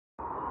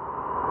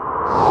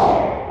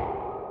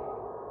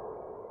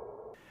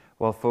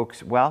Well,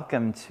 folks,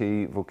 welcome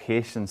to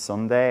Vocation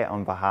Sunday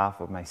on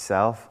behalf of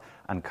myself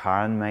and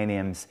Karen. My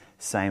name's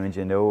Simon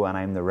Janot and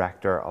I'm the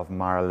rector of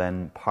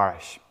Marilyn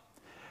Parish.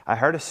 I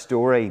heard a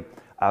story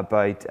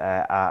about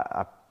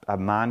a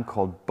man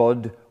called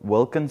Bud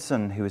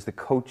Wilkinson, who was the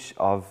coach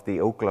of the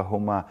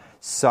Oklahoma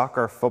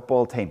soccer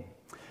football team.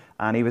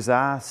 And he was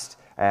asked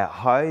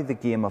how the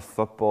game of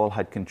football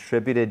had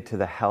contributed to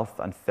the health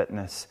and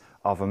fitness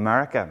of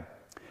America.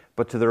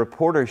 But to the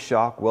reporter's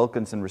shock,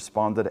 Wilkinson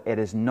responded, "It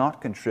has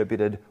not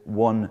contributed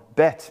one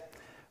bit."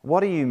 "What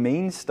do you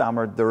mean?"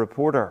 stammered the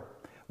reporter.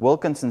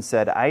 Wilkinson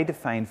said, "I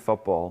define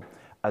football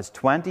as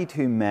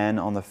 22 men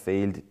on the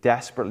field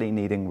desperately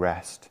needing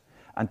rest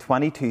and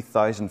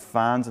 22,000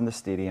 fans in the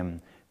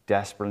stadium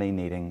desperately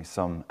needing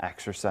some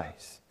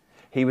exercise."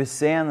 He was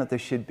saying that there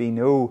should be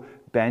no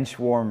bench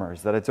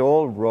warmers, that it's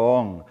all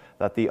wrong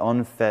that the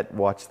unfit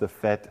watch the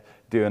fit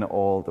doing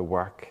all the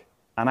work.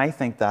 And I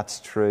think that's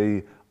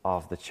true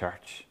of the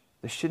church.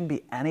 There shouldn't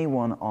be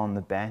anyone on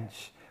the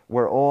bench.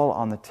 We're all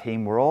on the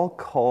team. We're all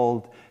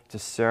called to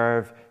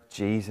serve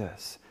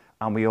Jesus,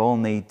 and we all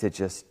need to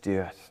just do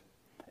it.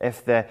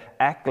 If the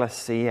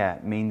ecclesia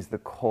means the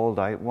called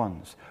out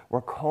ones,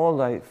 we're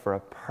called out for a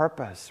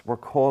purpose. We're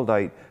called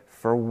out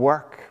for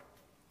work.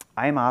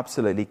 I'm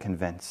absolutely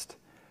convinced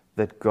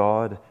that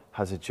God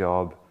has a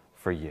job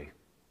for you.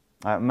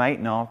 It might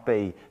not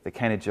be the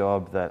kind of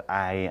job that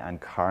I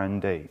and Karen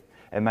do.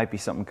 It might be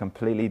something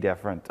completely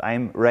different.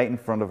 I'm right in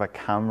front of a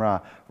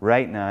camera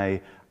right now,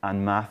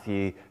 and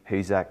Matthew,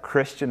 who's a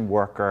Christian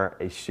worker,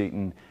 is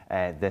shooting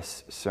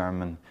this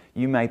sermon.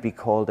 You might be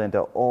called into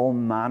all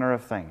manner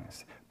of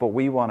things, but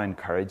we want to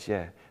encourage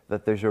you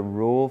that there's a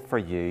role for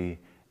you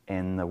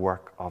in the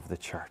work of the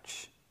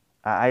church.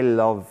 I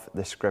love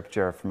the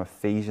scripture from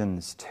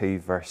Ephesians 2,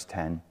 verse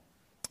 10.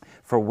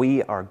 "For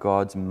we are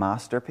God's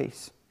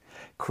masterpiece,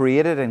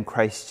 created in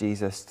Christ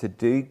Jesus to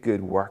do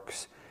good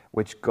works,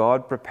 which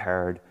God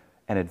prepared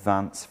in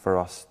advance for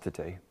us to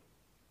do."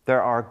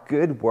 There are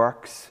good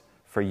works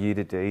for you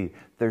to do.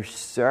 There's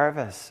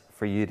service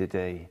for you to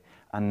do.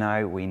 And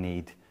now we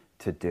need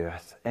to do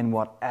it. In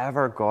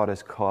whatever God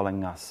is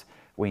calling us,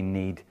 we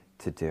need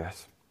to do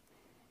it.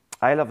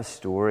 I love a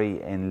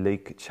story in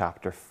Luke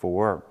chapter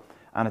 4.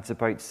 And it's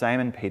about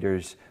Simon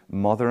Peter's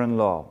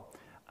mother-in-law.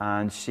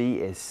 And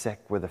she is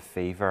sick with a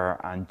fever,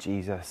 and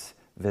Jesus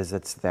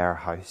visits their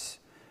house.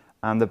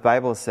 And the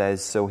Bible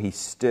says, "So he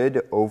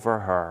stood over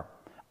her,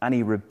 and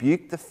he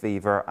rebuked the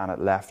fever, and it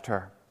left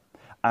her.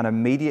 And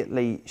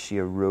immediately she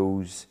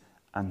arose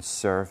and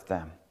served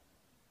them."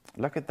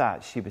 Look at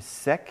that. She was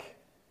sick,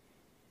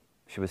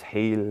 she was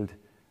healed,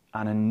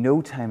 and in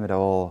no time at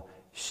all,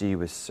 she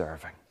was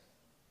serving.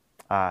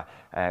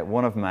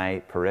 One of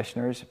my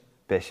parishioners,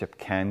 Bishop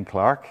Ken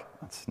Clark,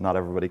 that's not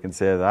everybody can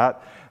say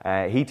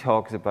that, he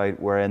talks about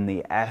we're in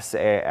the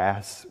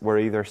SAS. We're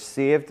either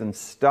saved and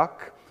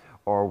stuck,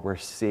 or we're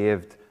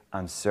saved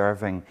and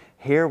serving.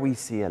 Here we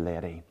see a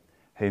lady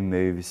who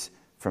moves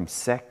from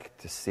sick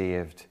to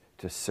saved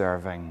to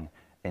serving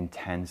in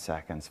 10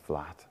 seconds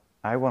flat.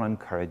 I want to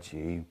encourage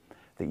you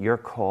that you're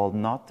called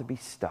not to be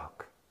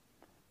stuck,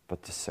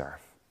 but to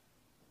serve.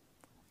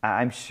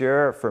 I'm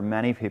sure for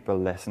many people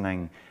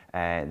listening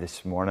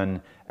this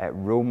morning,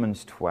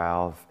 Romans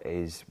 12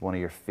 is one of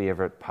your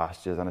favourite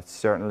passages, and it's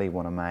certainly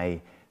one of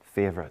my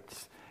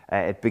favourites.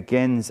 It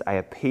begins, "I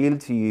appeal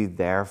to you,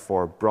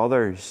 therefore,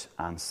 brothers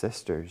and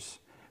sisters,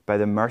 by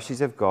the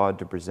mercies of God,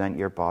 to present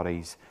your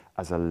bodies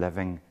as a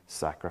living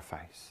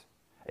sacrifice."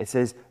 It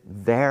says,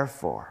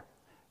 therefore,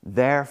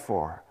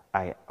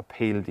 I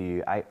appeal to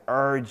you, I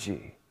urge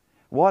you.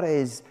 What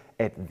is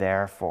it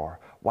therefore?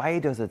 Why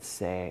does it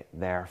say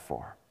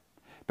therefore?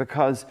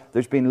 Because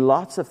there's been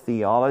lots of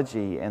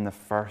theology in the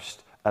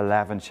first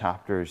 11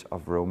 chapters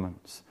of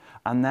Romans.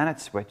 And then it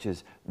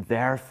switches,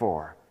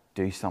 therefore,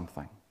 do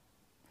something.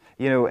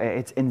 You know,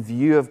 it's in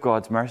view of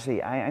God's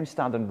mercy. I'm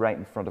standing right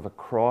in front of a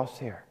cross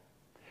here.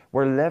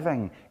 We're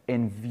living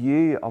in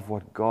view of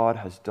what God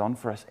has done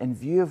for us, in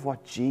view of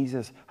what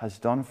Jesus has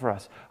done for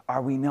us.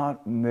 Are we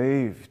not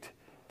moved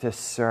to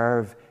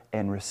serve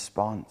in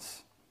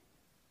response?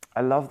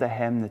 I love the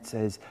hymn that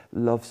says,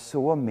 "Love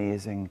so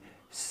amazing,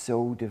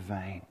 so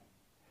divine,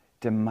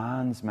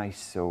 demands my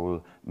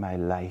soul, my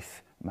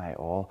life, my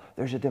all."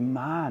 There's a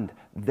demand.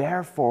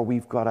 Therefore,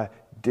 we've got to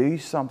do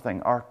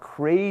something. Our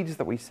creeds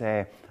that we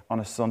say on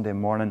a Sunday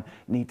morning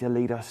need to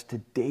lead us to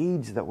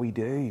deeds that we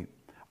do.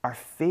 Our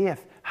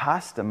faith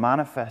has to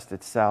manifest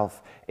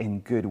itself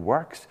in good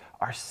works.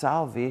 Our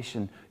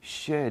salvation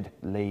should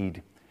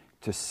lead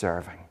to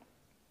serving.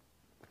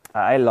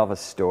 I love a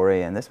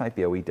story, and this might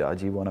be a wee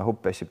dodgy one. I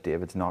hope Bishop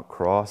David's not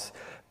cross,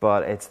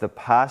 but it's the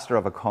pastor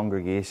of a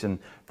congregation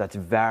that's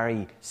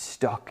very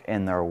stuck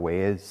in their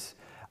ways.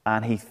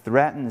 And he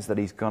threatens that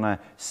he's going to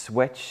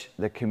switch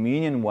the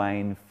communion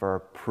wine for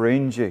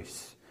prune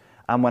juice.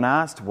 And when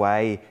asked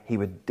why he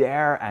would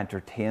dare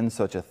entertain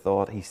such a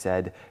thought, he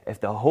said, "If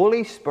the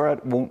Holy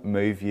Spirit won't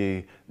move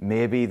you,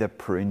 maybe the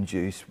prune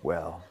juice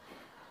will."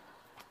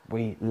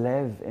 We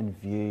live in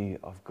view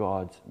of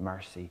God's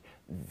mercy.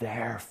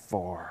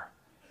 Therefore,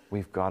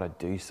 we've got to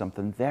do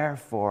something.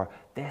 Therefore,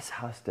 this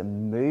has to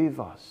move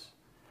us.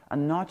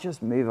 And not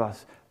just move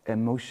us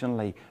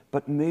emotionally,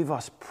 but move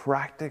us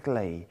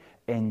practically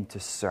into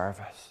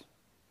service.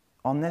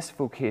 On this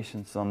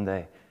Vocation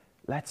Sunday,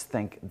 let's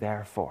think,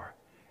 therefore,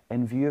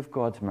 in view of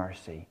God's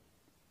mercy,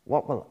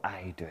 what will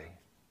I do?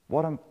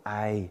 What am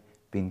I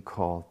being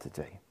called to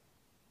do?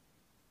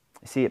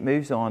 You see, it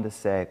moves on to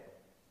say,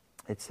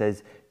 it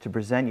says, to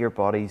present your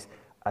bodies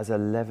as a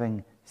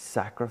living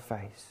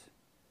sacrifice.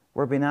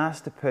 We're being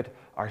asked to put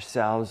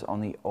ourselves on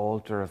the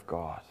altar of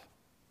God.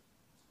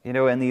 You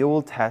know, in the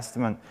Old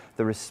Testament,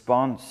 the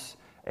response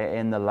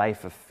in the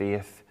life of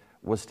faith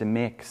was to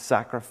make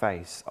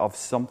sacrifice of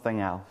something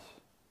else.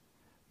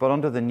 But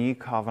under the new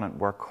covenant,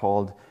 we're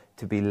called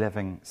to be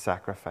living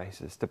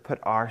sacrifices, to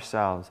put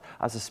ourselves,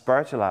 as a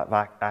spiritual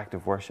act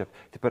of worship,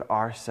 to put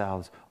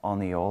ourselves on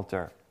the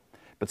altar.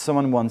 But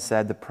someone once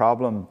said the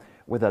problem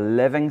with a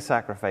living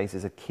sacrifice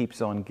is it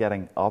keeps on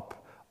getting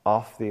up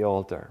off the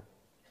altar.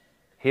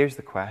 Here's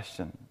the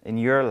question. In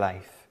your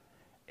life,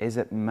 is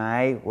it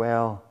my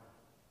will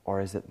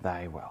or is it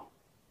thy will?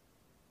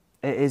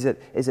 Is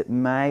it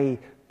my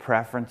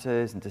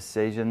preferences and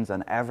decisions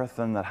and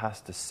everything that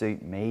has to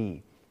suit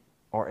me?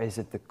 Or is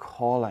it the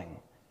calling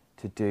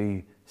to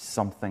do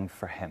something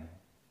for him?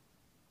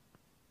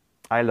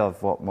 I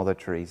love what Mother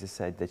Teresa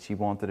said, that she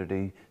wanted to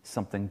do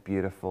something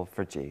beautiful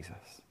for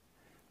Jesus.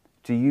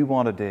 Do you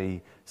want to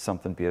do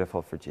something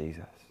beautiful for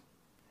Jesus?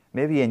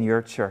 Maybe in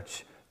your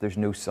church there's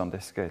no Sunday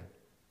school.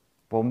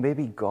 Well,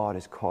 maybe God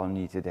is calling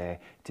you today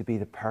to be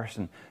the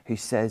person who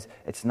says,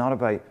 it's not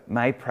about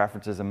my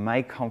preferences and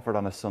my comfort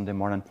on a Sunday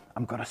morning.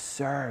 I'm going to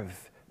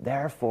serve,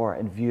 therefore,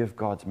 in view of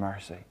God's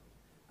mercy.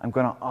 I'm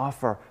going to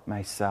offer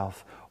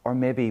myself. Or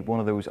maybe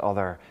one of those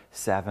other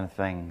 7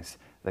 things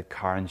that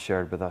Karen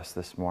shared with us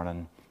this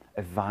morning.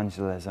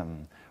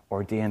 Evangelism,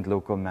 ordained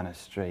local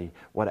ministry,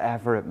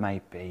 whatever it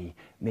might be.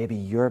 Maybe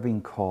you're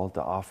being called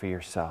to offer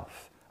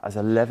yourself as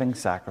a living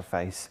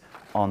sacrifice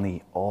on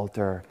the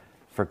altar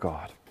for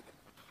God.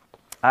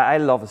 I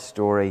love a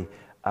story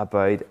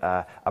about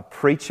a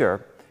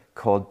preacher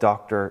called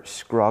Dr.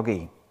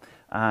 Scroggie.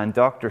 And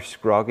Dr.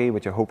 Scroggie,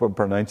 which I hope I'm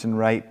pronouncing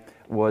right,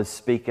 was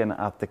speaking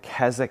at the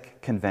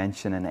Keswick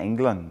Convention in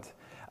England.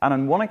 And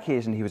on one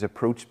occasion, he was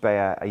approached by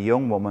a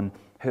young woman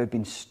who had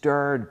been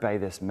stirred by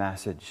this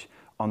message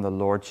on the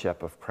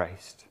Lordship of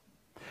Christ.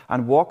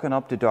 And walking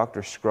up to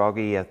Dr.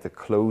 Scroggie at the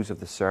close of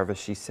the service,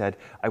 she said,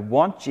 I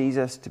want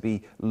Jesus to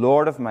be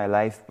Lord of my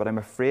life, but I'm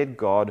afraid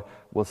God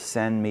will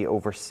send me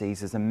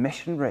overseas as a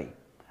missionary,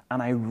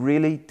 and I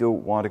really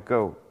don't want to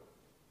go.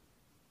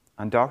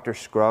 And Dr.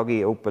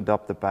 Scroggie opened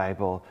up the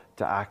Bible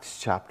to Acts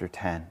chapter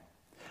 10.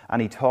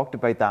 And he talked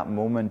about that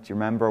moment, you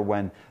remember,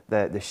 when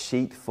the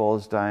sheet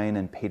falls down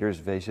in Peter's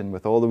vision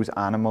with all those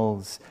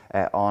animals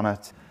on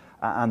it.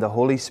 And the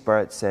Holy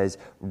Spirit says,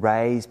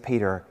 rise,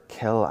 Peter,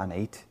 kill and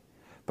eat.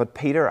 But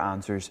Peter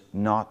answers,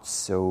 not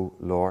so,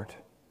 Lord.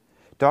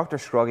 Dr.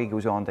 Scroggie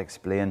goes on to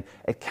explain,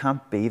 it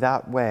can't be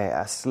that way.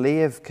 A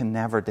slave can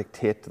never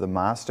dictate to the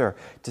master.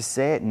 To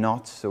say it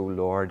not so,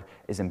 Lord,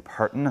 is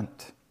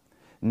impertinent.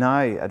 Now,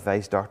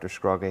 advised Dr.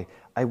 Scroggie,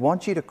 I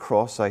want you to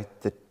cross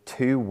out the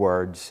 2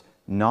 words,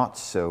 not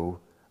so,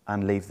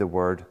 and leave the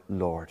word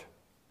Lord.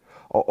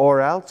 Or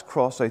else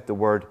cross out the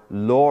word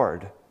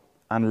Lord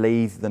and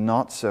leave the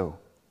not so.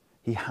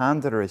 He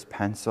handed her his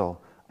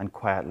pencil and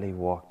quietly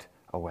walked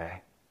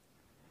away.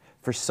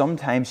 For some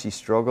time she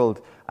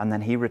struggled, and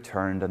then he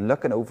returned, and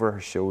looking over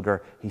her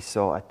shoulder, he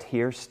saw a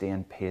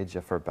tear-stained page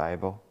of her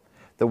Bible.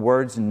 The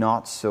words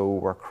not so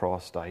were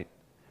crossed out,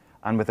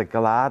 and with a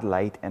glad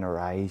light in her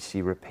eyes,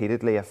 she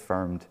repeatedly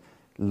affirmed,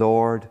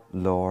 Lord,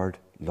 Lord,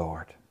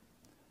 Lord.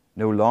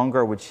 No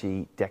longer would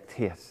she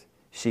dictate.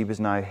 She was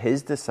now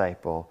his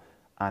disciple,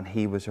 and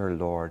he was her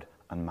Lord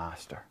and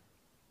Master.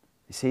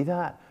 You see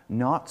that?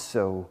 Not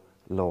so,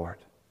 Lord.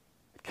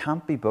 It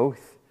can't be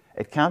both.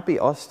 It can't be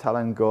us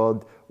telling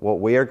God what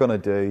we are going to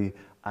do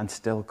and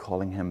still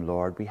calling him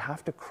Lord. We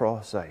have to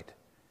cross out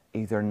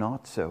either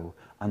not so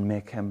and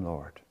make him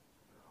Lord,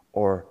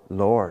 or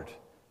Lord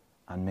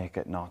and make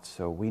it not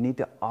so. We need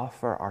to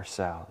offer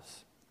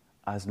ourselves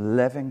as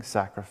living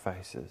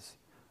sacrifices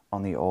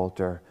on the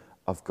altar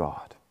of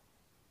God.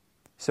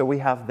 So we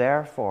have,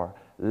 therefore,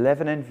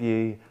 living in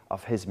view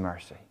of his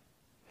mercy.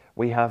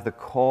 We have the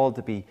call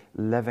to be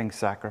living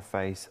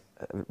sacrifices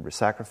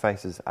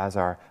as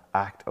our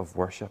act of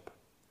worship.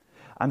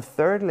 And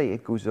thirdly,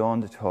 it goes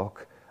on to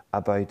talk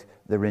about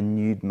the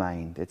renewed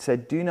mind. It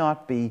said, do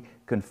not be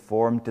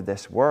conformed to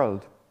this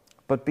world,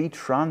 but be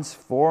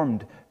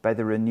transformed by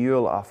the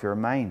renewal of your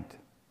mind.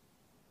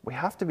 We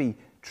have to be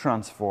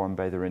transformed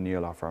by the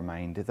renewal of our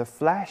mind. The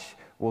flesh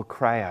will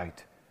cry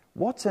out,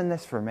 what's in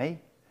this for me?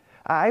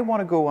 I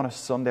want to go on a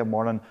Sunday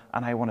morning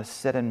and I want to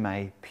sit in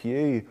my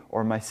pew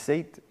or my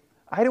seat.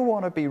 I don't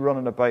want to be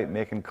running about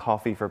making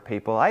coffee for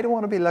people. I don't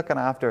want to be looking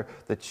after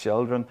the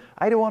children.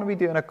 I don't want to be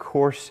doing a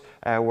course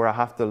where I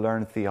have to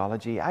learn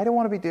theology. I don't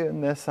want to be doing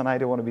this and I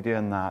don't want to be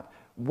doing that.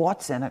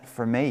 What's in it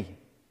for me?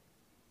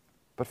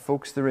 But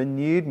folks, the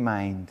renewed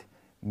mind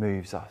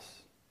moves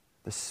us.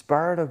 The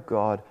Spirit of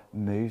God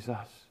moves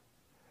us,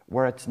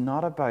 where it's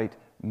not about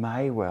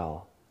my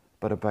will,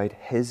 but about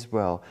His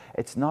will.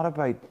 It's not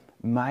about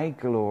my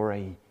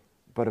glory,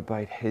 but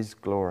about His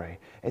glory.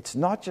 It's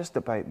not just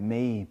about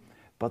me,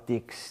 but the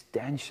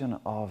extension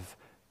of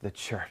the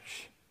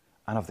church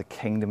and of the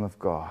kingdom of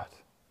God.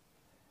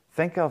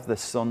 Think of the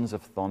sons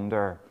of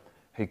thunder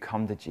who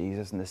come to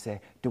Jesus and they say,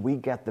 do we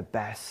get the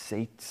best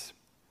seats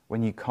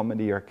when you come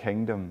into your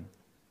kingdom?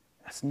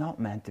 It's not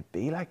meant to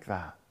be like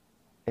that.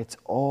 It's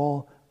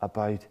all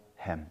about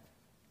Him.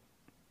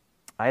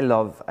 I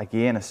love,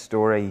 again, a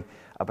story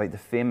about the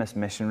famous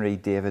missionary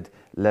David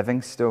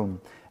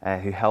Livingstone,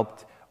 who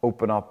helped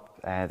open up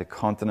the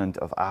continent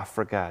of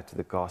Africa to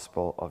the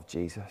gospel of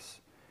Jesus.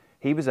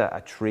 He was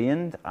a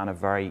trained and a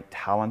very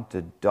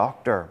talented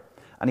doctor,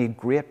 and he had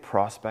great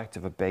prospects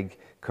of a big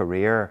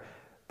career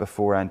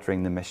before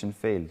entering the mission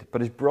field. But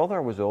his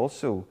brother was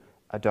also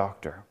a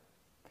doctor.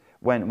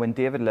 When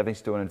David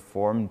Livingstone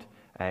informed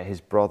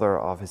his brother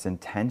of his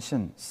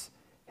intentions,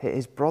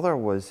 his brother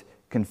was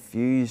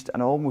confused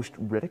and almost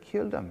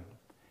ridiculed him.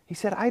 He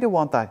said, I don't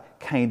want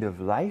that kind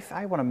of life.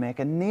 I want to make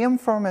a name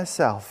for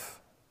myself.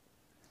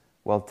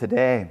 Well,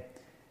 today,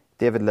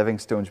 David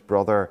Livingstone's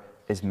brother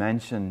is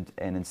mentioned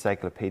in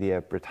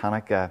Encyclopedia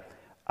Britannica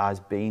as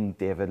being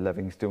David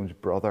Livingstone's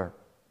brother.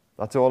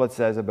 That's all it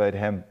says about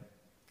him.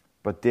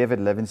 But David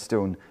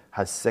Livingstone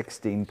has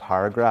 16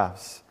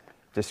 paragraphs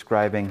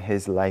describing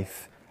his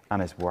life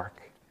and his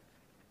work.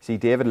 See,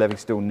 David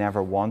Livingstone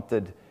never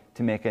wanted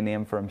to make a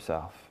name for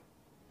himself,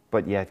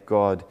 but yet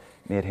God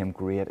made him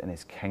great in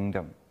His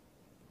kingdom.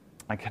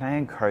 And can I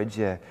encourage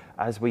you,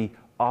 as we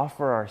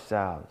offer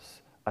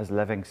ourselves as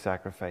living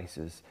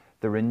sacrifices,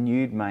 the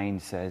renewed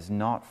mind says,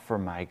 not for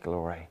my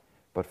glory,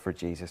 but for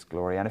Jesus'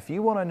 glory. And if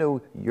you want to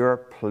know your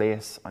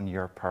place and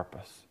your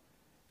purpose,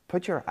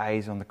 put your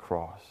eyes on the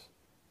cross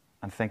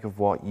and think of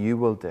what you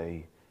will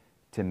do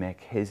to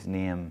make His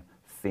name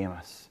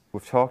famous.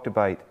 We've talked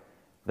about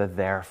the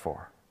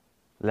therefore,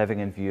 living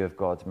in view of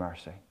God's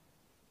mercy.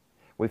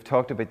 We've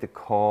talked about the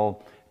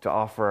call to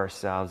offer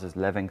ourselves as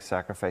living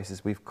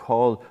sacrifices. We've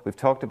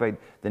talked about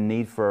the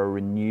need for a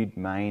renewed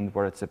mind,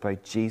 where it's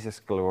about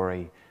Jesus'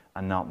 glory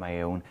and not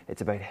my own.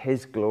 It's about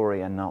His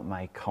glory and not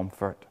my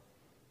comfort.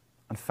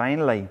 And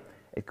finally,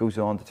 it goes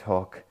on to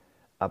talk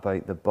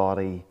about the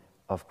body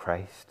of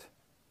Christ.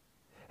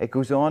 It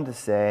goes on to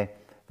say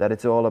that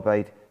it's all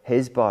about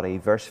His body.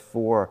 Verse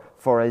 4,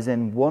 for as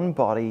in one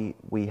body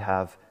we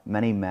have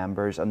many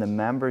members, and the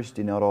members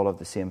do not all have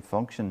the same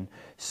function,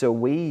 so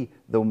we,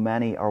 though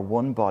many, are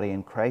one body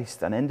in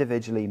Christ, and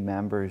individually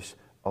members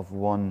of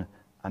one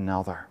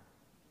another.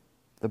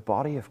 The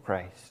body of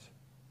Christ.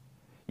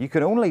 You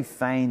can only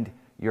find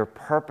your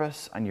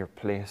purpose and your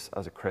place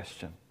as a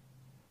Christian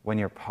when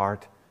you're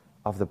part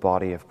of the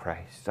body of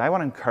Christ. I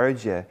want to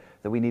encourage you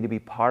that we need to be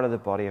part of the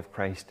body of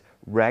Christ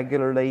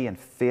regularly and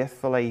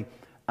faithfully,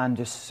 and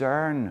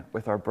discern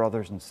with our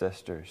brothers and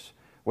sisters,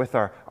 with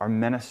our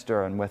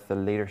minister and with the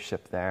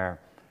leadership there,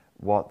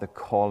 what the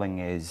calling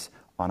is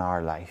on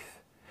our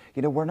life.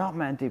 You know, we're not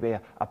meant to be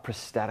a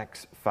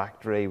prosthetics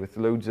factory with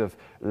loads of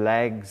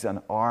legs and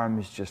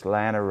arms just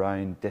laying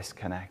around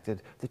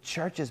disconnected. The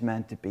church is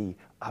meant to be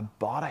a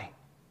body.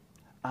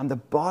 And the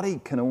body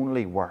can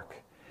only work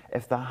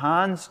if the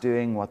hand's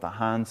doing what the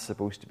hand's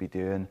supposed to be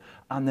doing,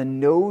 and the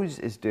nose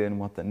is doing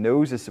what the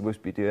nose is supposed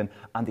to be doing,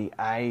 and the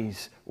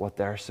eyes what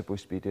they're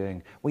supposed to be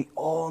doing. We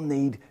all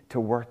need to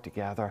work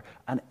together.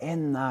 And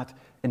in that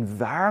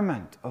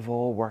environment of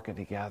all working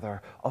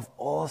together, of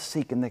all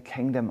seeking the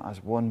kingdom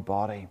as one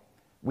body,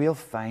 we'll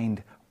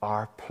find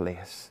our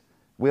place.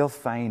 We'll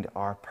find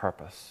our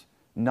purpose.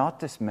 Not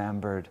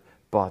dismembered,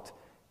 but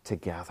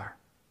together.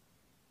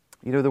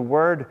 You know, the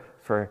word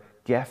for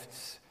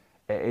gifts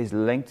is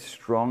linked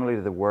strongly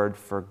to the word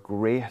for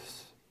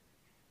grace.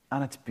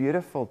 And it's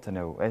beautiful to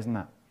know, isn't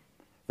it,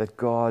 that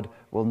God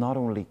will not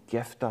only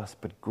gift us,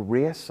 but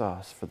grace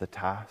us for the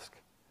task.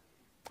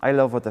 I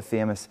love what the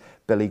famous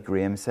Billy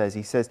Graham says.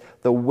 He says,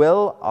 the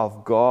will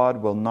of God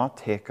will not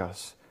take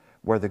us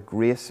where the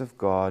grace of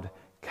God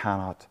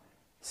cannot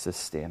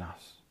sustain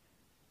us.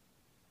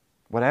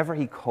 Whatever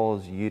He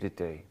calls you to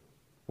do,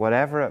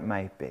 whatever it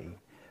might be,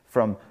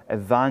 from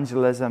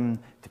evangelism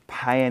to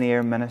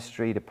pioneer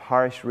ministry, to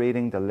parish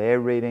reading, to lay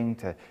reading,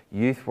 to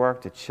youth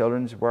work, to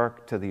children's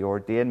work, to the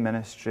ordained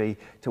ministry,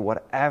 to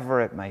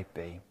whatever it might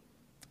be,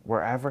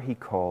 wherever He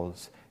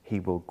calls, He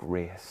will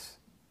grace.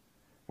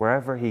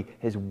 Wherever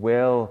His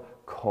will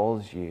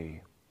calls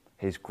you,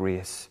 His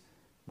grace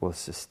will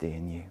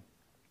sustain you.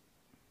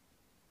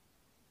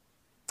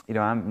 You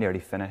know, I'm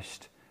nearly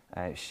finished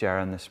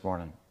sharing this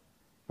morning.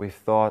 We've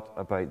thought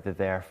about the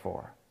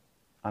therefore,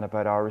 and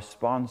about our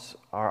response,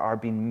 our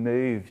being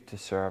moved to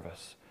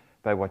service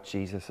by what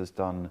Jesus has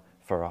done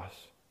for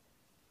us.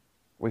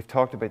 We've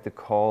talked about the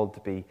call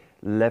to be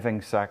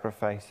living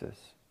sacrifices.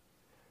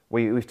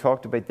 We've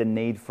talked about the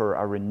need for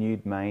a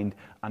renewed mind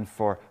and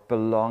for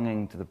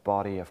belonging to the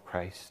body of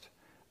Christ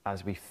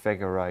as we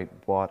figure out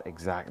what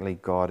exactly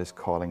God is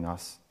calling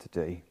us to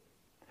do.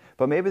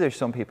 But maybe there's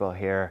some people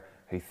here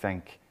who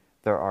think,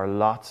 there are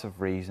lots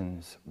of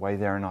reasons why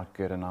they're not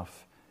good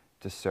enough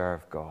to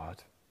serve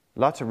God.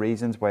 Lots of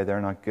reasons why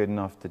they're not good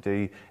enough to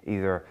do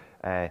either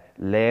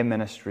lay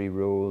ministry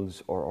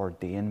roles or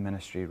ordained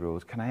ministry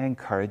roles. Can I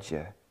encourage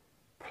you?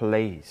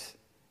 Please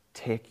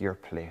take your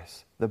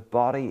place. The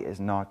body is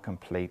not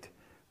complete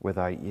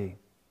without you.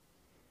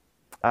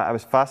 I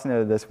was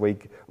fascinated this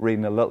week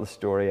reading a little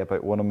story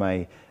about one of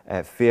my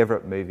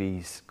favourite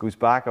movies. Goes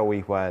back a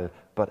wee while,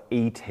 but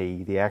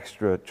E.T., the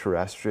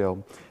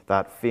extraterrestrial,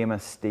 that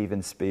famous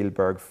Steven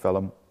Spielberg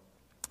film.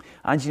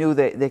 And you know,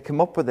 they come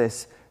up with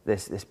this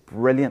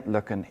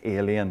brilliant-looking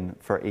alien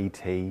for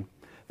E.T.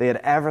 They had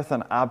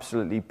everything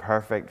absolutely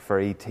perfect for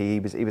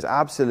E.T. He was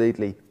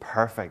absolutely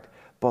perfect,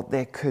 but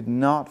they could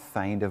not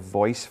find a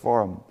voice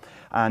for him.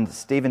 And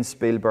Steven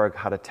Spielberg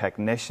had a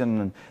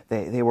technician, and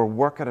they were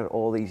working at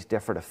all these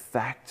different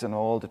effects and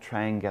all to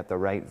try and get the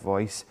right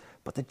voice,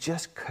 but they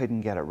just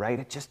couldn't get it right.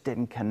 It just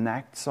didn't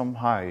connect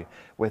somehow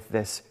with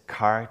this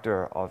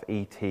character of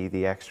E.T.,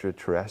 the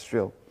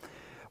extraterrestrial.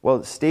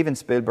 Well, Steven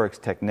Spielberg's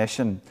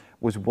technician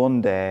was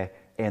one day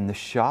in the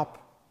shop,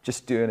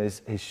 just doing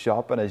his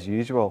shopping as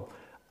usual,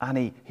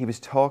 and he was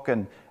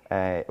talking,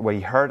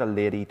 he heard a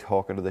lady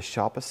talking to the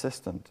shop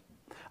assistant,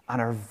 and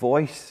her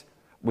voice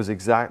was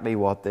exactly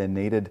what they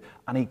needed.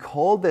 And he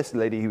called this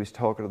lady who was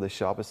talking to the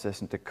shop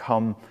assistant to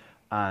come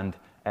and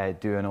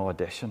do an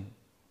audition.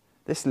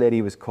 This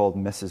lady was called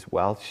Mrs.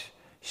 Welch.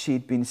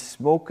 She'd been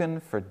smoking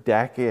for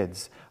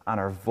decades, and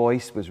her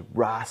voice was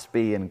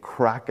raspy and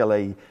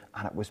crackly,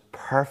 and it was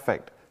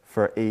perfect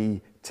for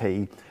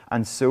E.T.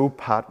 And so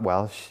Pat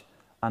Welsh,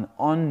 an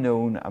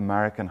unknown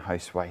American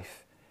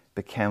housewife,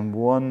 became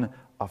a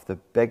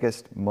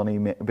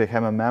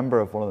member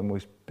of one of the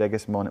most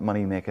biggest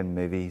money-making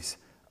movies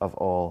of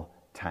all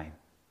time.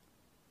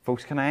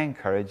 Folks, can I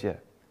encourage you?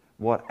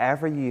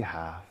 Whatever you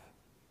have,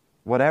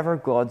 whatever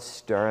God's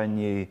stirring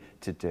you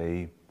to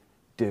do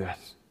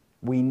it.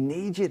 We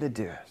need you to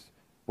do it.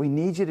 We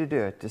need you to do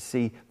it to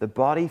see the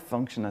body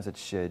function as it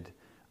should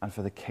and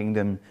for the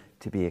kingdom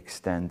to be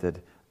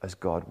extended as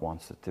God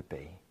wants it to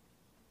be.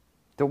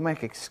 Don't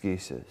make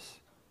excuses.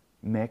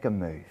 Make a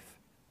move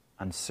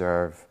and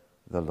serve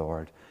the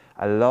Lord.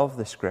 I love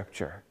the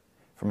scripture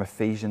from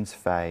Ephesians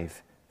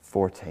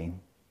 5:14.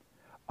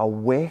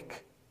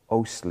 Awake,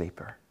 O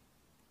sleeper,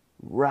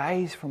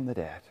 rise from the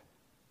dead,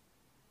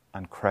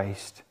 and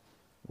Christ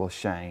will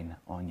shine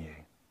on you.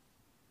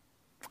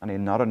 And he'll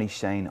not only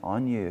shine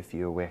on you if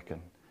you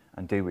awaken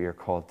and do what you're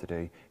called to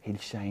do, he'll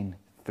shine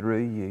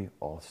through you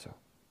also.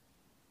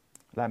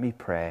 Let me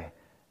pray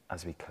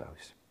as we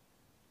close.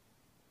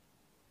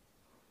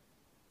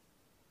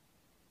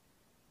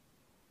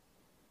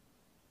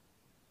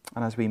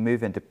 And as we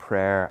move into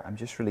prayer, I'm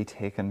just really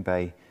taken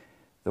by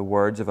the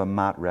words of a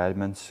Matt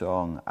Redman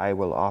song, I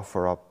will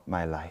offer up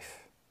my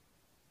life.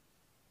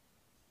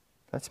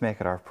 Let's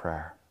make it our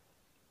prayer.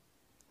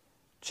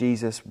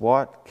 Jesus,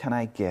 what can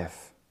I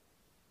give?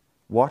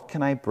 What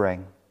can I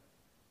bring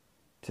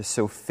to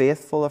so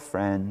faithful a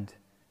friend,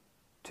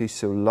 to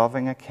so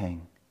loving a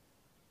King?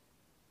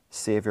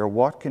 Saviour,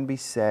 what can be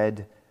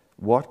said,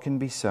 what can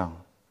be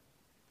sung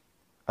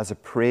as a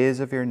praise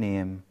of your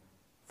name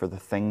for the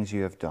things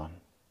you have done?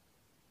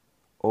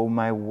 Oh,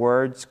 my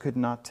words could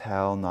not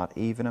tell, not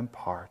even in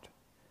part,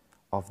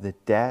 of the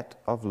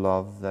debt of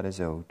love that is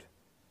owed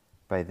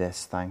by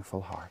this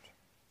thankful heart.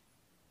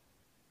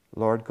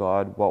 Lord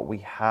God, what we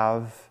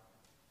have,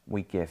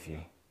 we give you.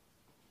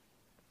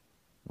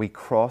 We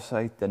cross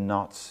out the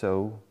not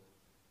so,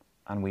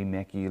 and we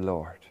make you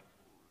Lord.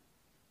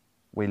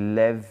 We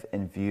live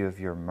in view of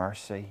your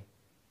mercy,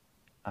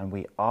 and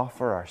we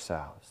offer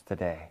ourselves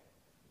today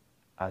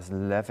as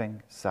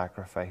living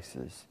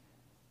sacrifices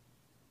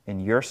in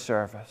your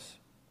service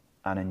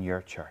and in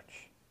your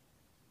church.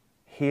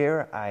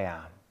 Here I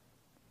am,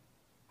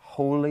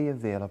 wholly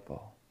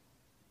available.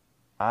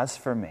 As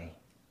for me,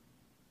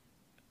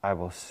 I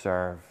will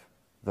serve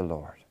the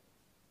Lord.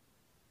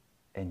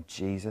 In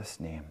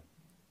Jesus' name,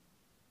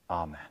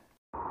 amen.